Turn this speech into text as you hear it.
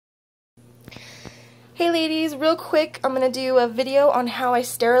Hey ladies, real quick, I'm going to do a video on how I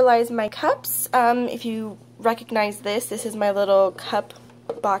sterilize my cups. If you recognize this, this is my little cup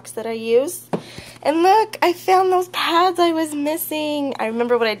box that I use. And look, I found those pads I was missing. I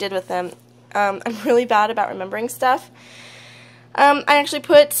remember what I did with them. I'm really bad about remembering stuff. I actually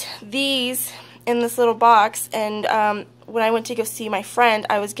put these in this little box, and when I went to go see my friend,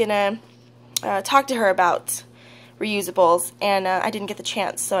 I was going to talk to her about reusables, and I didn't get the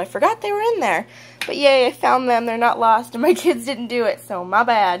chance, so I forgot they were in there. But yay, I found them. They're not lost, and my kids didn't do it, so my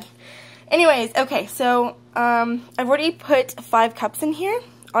bad. Anyways, okay, so I've already put 5 cups in here.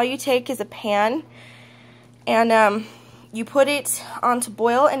 All you take is a pan, and you put it on to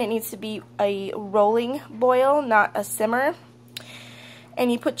boil, and it needs to be a rolling boil, not a simmer.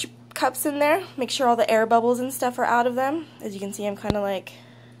 And you put your cups in there. Make sure all the air bubbles and stuff are out of them. As you can see, I'm kind of like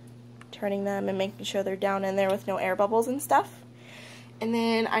turning them and making sure they're down in there with no air bubbles and stuff. And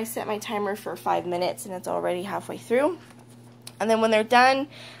then I set my timer for 5 minutes, and it's already halfway through. And then when they're done,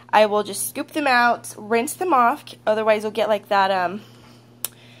 I will just scoop them out, rinse them off, otherwise you'll get like that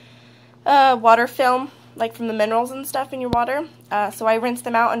water film, like from the minerals and stuff in your water. So I rinse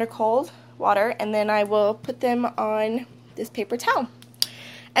them out under cold water, and then I will put them on this paper towel.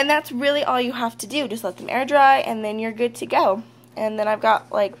 And that's really all you have to do. Just let them air dry, and then you're good to go. And then I've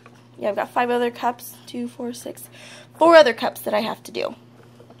got like, yeah, I've got 5 other cups, 2, 4, 6, 4 other cups that I have to do.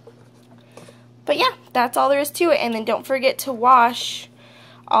 But yeah, that's all there is to it. And then don't forget to wash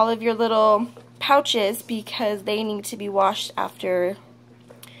all of your little pouches, because they need to be washed after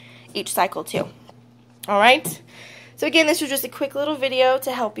each cycle too. Alright, so again, this was just a quick little video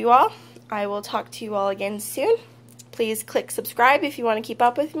to help you all. I will talk to you all again soon. Please click subscribe if you want to keep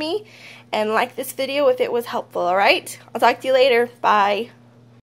up with me, and like this video if it was helpful, alright? I'll talk to you later. Bye.